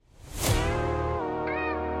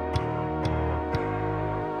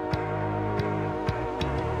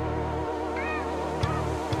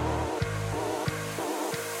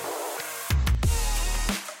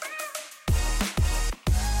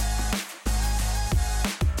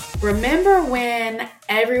Remember when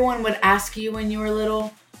everyone would ask you when you were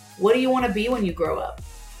little, what do you want to be when you grow up?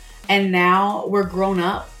 And now we're grown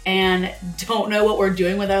up and don't know what we're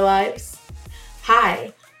doing with our lives?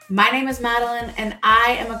 Hi, my name is Madeline and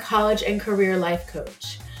I am a college and career life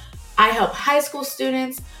coach. I help high school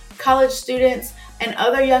students, college students, and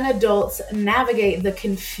other young adults navigate the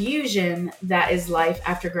confusion that is life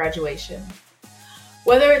after graduation.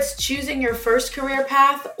 Whether it's choosing your first career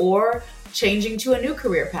path or changing to a new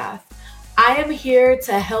career path, I am here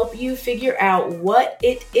to help you figure out what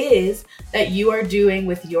it is that you are doing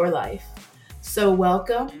with your life. So,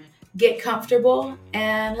 welcome, get comfortable,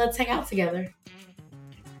 and let's hang out together.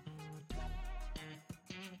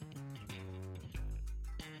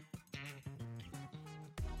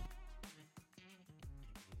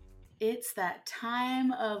 It's that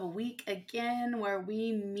time of week again where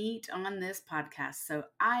we meet on this podcast. So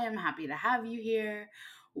I am happy to have you here.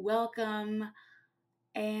 Welcome.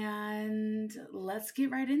 And let's get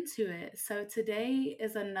right into it. So today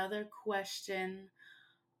is another question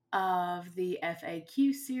of the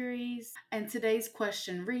FAQ series. And today's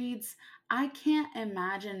question reads, I can't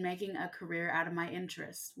imagine making a career out of my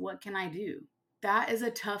interests. What can I do? That is a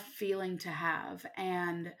tough feeling to have.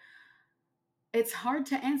 And it's hard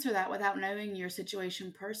to answer that without knowing your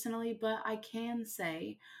situation personally, but I can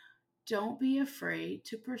say don't be afraid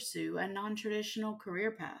to pursue a non traditional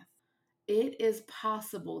career path. It is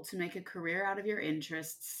possible to make a career out of your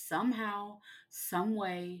interests somehow, some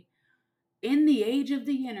way. In the age of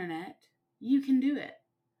the internet, you can do it.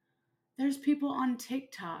 There's people on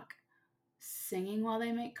TikTok singing while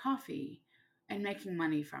they make coffee and making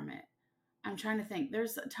money from it. I'm trying to think.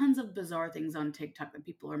 There's tons of bizarre things on TikTok that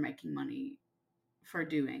people are making money for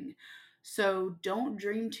doing. So don't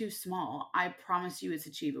dream too small. I promise you it's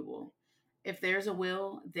achievable. If there's a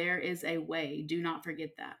will, there is a way. Do not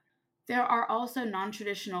forget that. There are also non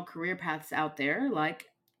traditional career paths out there, like,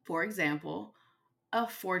 for example, a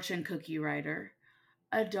fortune cookie writer,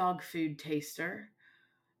 a dog food taster,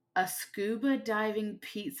 a scuba diving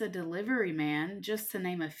pizza delivery man, just to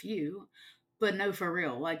name a few. But no, for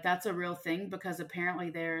real, like that's a real thing because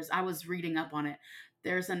apparently I was reading up on it,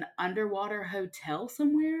 there's an underwater hotel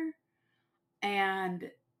somewhere, and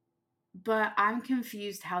but I'm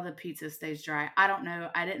confused how the pizza stays dry. I don't know.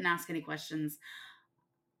 I didn't ask any questions.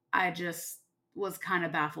 I just was kind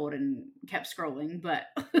of baffled and kept scrolling, but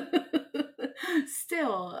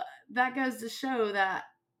still, that goes to show that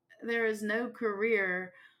there is no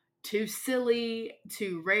career too silly,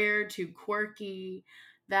 too rare, too quirky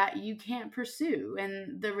that you can't pursue.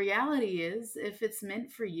 And the reality is, if it's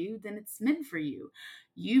meant for you, then it's meant for you.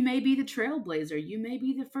 You may be the trailblazer, you may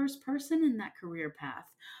be the first person in that career path,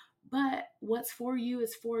 but what's for you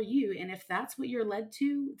is for you. And if that's what you're led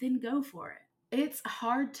to, then go for it. It's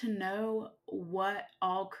hard to know what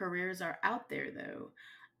all careers are out there, though.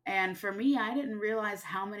 And for me, I didn't realize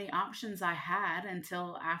how many options I had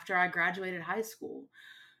until after I graduated high school.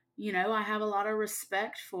 I have a lot of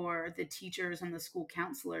respect for the teachers and the school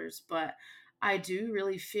counselors, but I do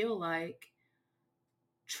really feel like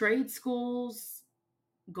trade schools,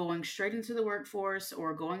 going straight into the workforce,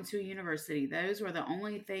 or going to a university, those were the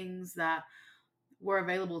only things that were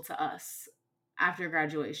available to us after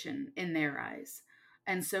graduation in their eyes.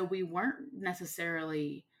 And so we weren't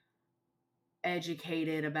necessarily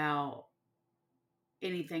educated about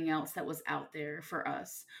anything else that was out there for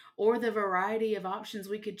us or the variety of options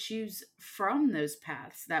we could choose from those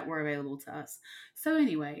paths that were available to us. So,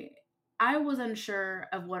 anyway, I was unsure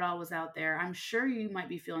of what all was out there. I'm sure you might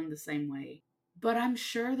be feeling the same way, but I'm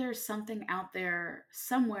sure there's something out there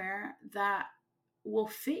somewhere that will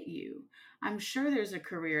fit you. I'm sure there's a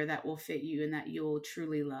career that will fit you and that you'll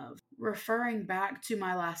truly love. Referring back to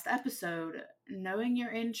my last episode, knowing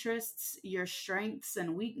your interests, your strengths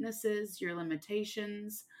and weaknesses, your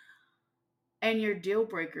limitations, and your deal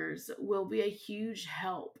breakers will be a huge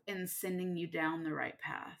help in sending you down the right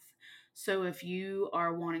path. So, if you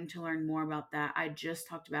are wanting to learn more about that, I just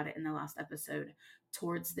talked about it in the last episode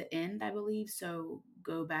towards the end, I believe. So,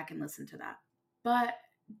 go back and listen to that. But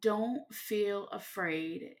don't feel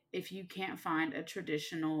afraid if you can't find a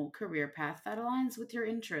traditional career path that aligns with your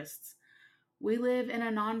interests. We live in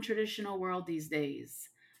a non traditional world these days.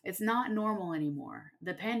 It's not normal anymore.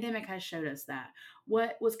 The pandemic has showed us that.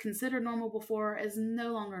 What was considered normal before is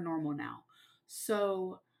no longer normal now.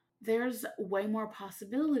 So there's way more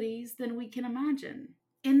possibilities than we can imagine.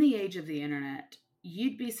 In the age of the internet,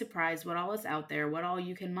 you'd be surprised what all is out there, what all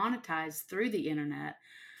you can monetize through the internet.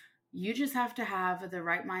 You just have to have the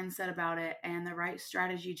right mindset about it and the right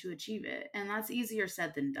strategy to achieve it. And that's easier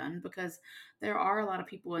said than done because there are a lot of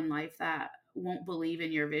people in life that won't believe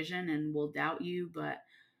in your vision and will doubt you. But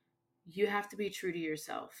You have to be true to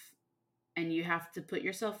yourself, and you have to put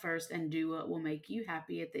yourself first and do what will make you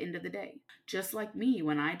happy at the end of the day. Just like me,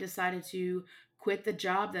 when I decided to quit the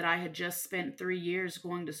job that I had just spent 3 years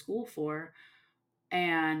going to school for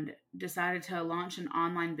and decided to launch an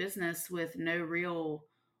online business with no real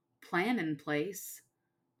plan in place,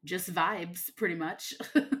 just vibes pretty much.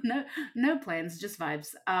 No plans, just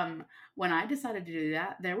vibes. When I decided to do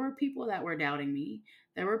that, there were people that were doubting me.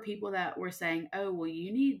 There were people that were saying, "Oh, well,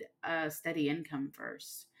 you need a steady income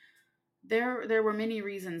first." There were many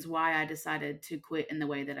reasons why I decided to quit in the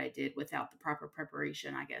way that I did without the proper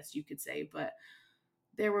preparation, I guess you could say, but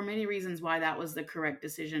there were many reasons why that was the correct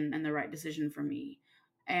decision and the right decision for me.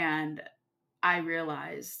 And I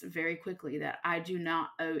realized very quickly that I do not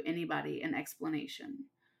owe anybody an explanation.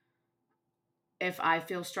 If I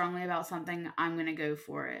feel strongly about something, I'm going to go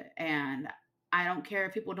for it. And I don't care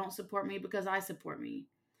if people don't support me because I support me.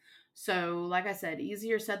 So, like I said,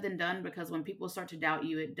 easier said than done, because when people start to doubt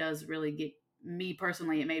you, it does really get me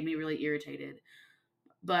personally, it made me really irritated.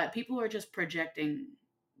 But people are just projecting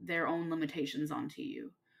their own limitations onto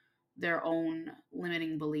you, their own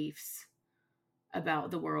limiting beliefs about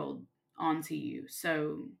the world onto you.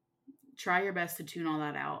 So, try your best to tune all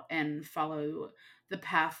that out and follow the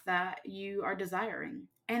path that you are desiring.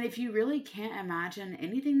 And if you really can't imagine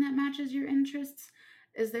anything that matches your interests,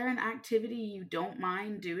 is there an activity you don't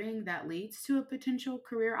mind doing that leads to a potential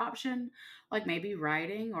career option? Like maybe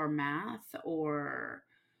writing or math or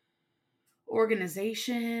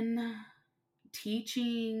organization,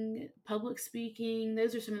 teaching, public speaking?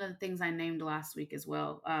 Those are some of the things I named last week as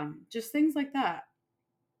well. Just things like that.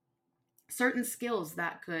 Certain skills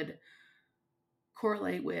that could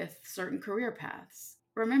correlate with certain career paths.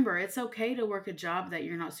 Remember, it's okay to work a job that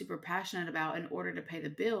you're not super passionate about in order to pay the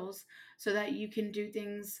bills so that you can do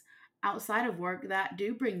things outside of work that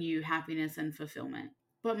do bring you happiness and fulfillment.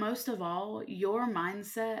 But most of all, your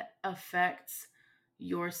mindset affects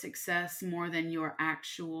your success more than your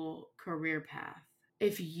actual career path.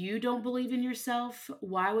 If you don't believe in yourself,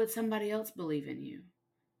 why would somebody else believe in you?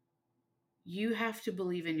 You have to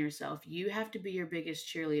believe in yourself. You have to be your biggest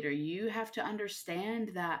cheerleader. You have to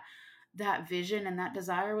understand that that vision and that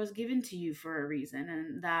desire was given to you for a reason,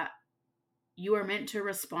 and that you are meant to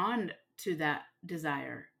respond to that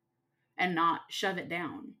desire and not shove it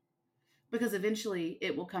down, because eventually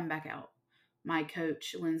it will come back out. My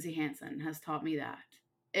coach, Lindsay Hanson, has taught me that.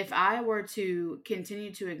 If I were to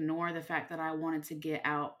continue to ignore the fact that I wanted to get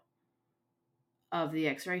out of the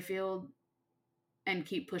x ray field and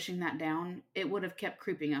keep pushing that down, it would have kept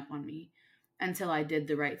creeping up on me until I did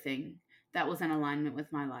the right thing that was in alignment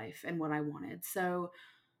with my life and what I wanted. So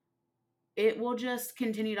it will just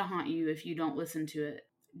continue to haunt you if you don't listen to it.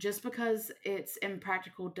 Just because it's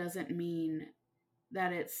impractical doesn't mean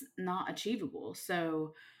that it's not achievable.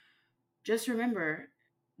 So just remember,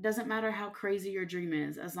 doesn't matter how crazy your dream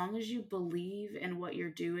is, as long as you believe in what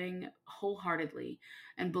you're doing wholeheartedly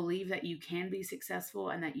and believe that you can be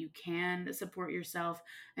successful and that you can support yourself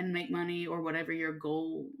and make money or whatever your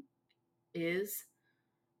goal is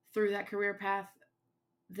through that career path,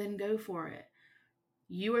 then go for it.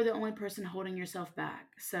 You are the only person holding yourself back.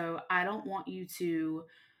 So I don't want you to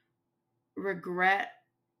regret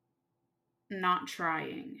not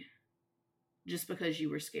trying just because you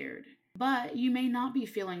were scared. But you may not be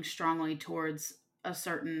feeling strongly towards a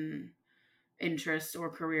certain interest or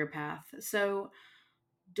career path. So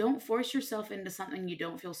don't force yourself into something you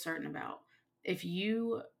don't feel certain about. If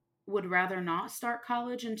you would rather not start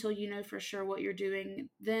college until you know for sure what you're doing,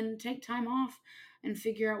 then take time off and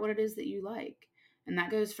figure out what it is that you like. And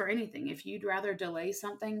that goes for anything. If you'd rather delay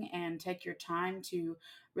something and take your time to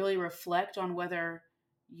really reflect on whether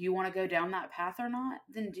you want to go down that path or not,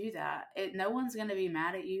 then do that. No one's going to be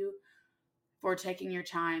mad at you for taking your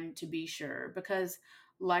time to be sure, because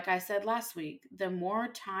like I said last week, the more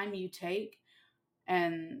time you take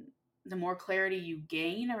and the more clarity you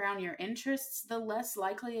gain around your interests, the less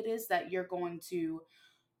likely it is that you're going to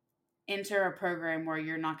enter a program where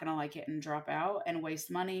you're not going to like it and drop out and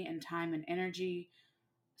waste money and time and energy.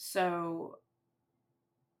 So,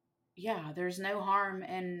 yeah, there's no harm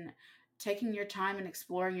in taking your time and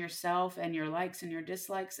exploring yourself and your likes and your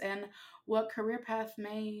dislikes and what career path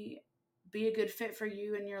may be a good fit for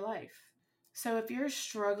you in your life. So, if you're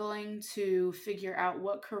struggling to figure out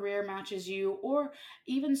what career matches you, or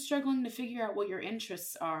even struggling to figure out what your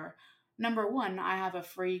interests are, number one, I have a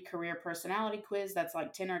free career personality quiz that's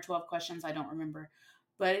like 10 or 12 questions, I don't remember,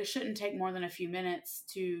 but it shouldn't take more than a few minutes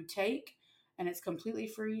to take, and it's completely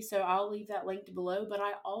free. So, I'll leave that linked below. But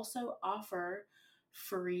I also offer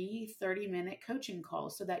free 30-minute coaching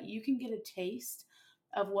calls so that you can get a taste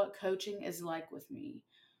of what coaching is like with me.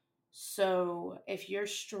 So if you're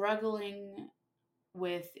struggling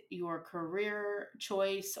with your career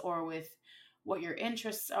choice or with what your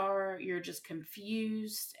interests are, you're just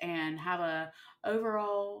confused and have a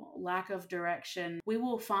overall lack of direction, we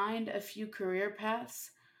will find a few career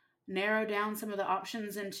paths, narrow down some of the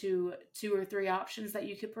options into 2 or 3 options that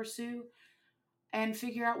you could pursue, and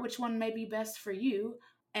figure out which one may be best for you,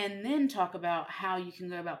 and then talk about how you can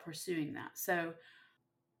go about pursuing that. So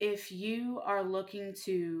if you are looking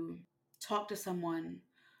to talk to someone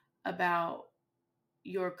about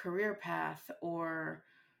your career path or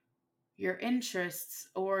your interests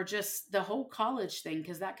or just the whole college thing,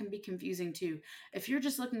 because that can be confusing too. If you're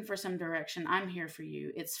just looking for some direction, I'm here for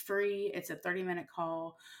you. It's free, it's a 30-minute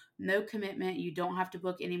call, no commitment. You don't have to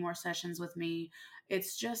book any more sessions with me.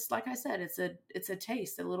 It's just like I said, it's a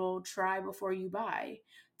taste, a little try before you buy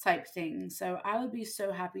type thing. So I would be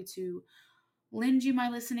so happy to lend you my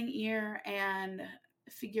listening ear and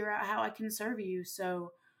figure out how I can serve you.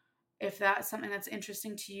 So if that's something that's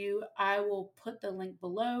interesting to you, I will put the link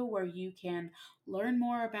below where you can learn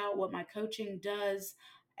more about what my coaching does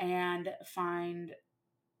and find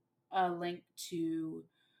a link to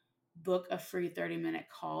book a free 30-minute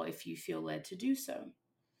call if you feel led to do so.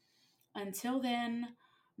 Until then,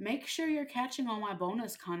 make sure you're catching all my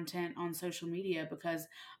bonus content on social media because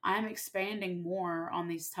I'm expanding more on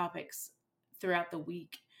these topics throughout the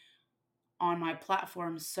week on my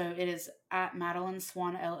platforms. So it is at Madeline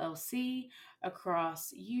Swan LLC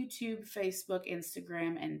across YouTube, Facebook,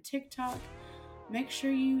 Instagram, and TikTok. Make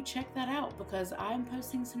sure you check that out because I'm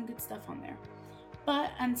posting some good stuff on there.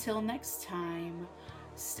 But until next time,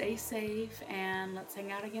 stay safe and let's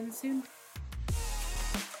hang out again soon.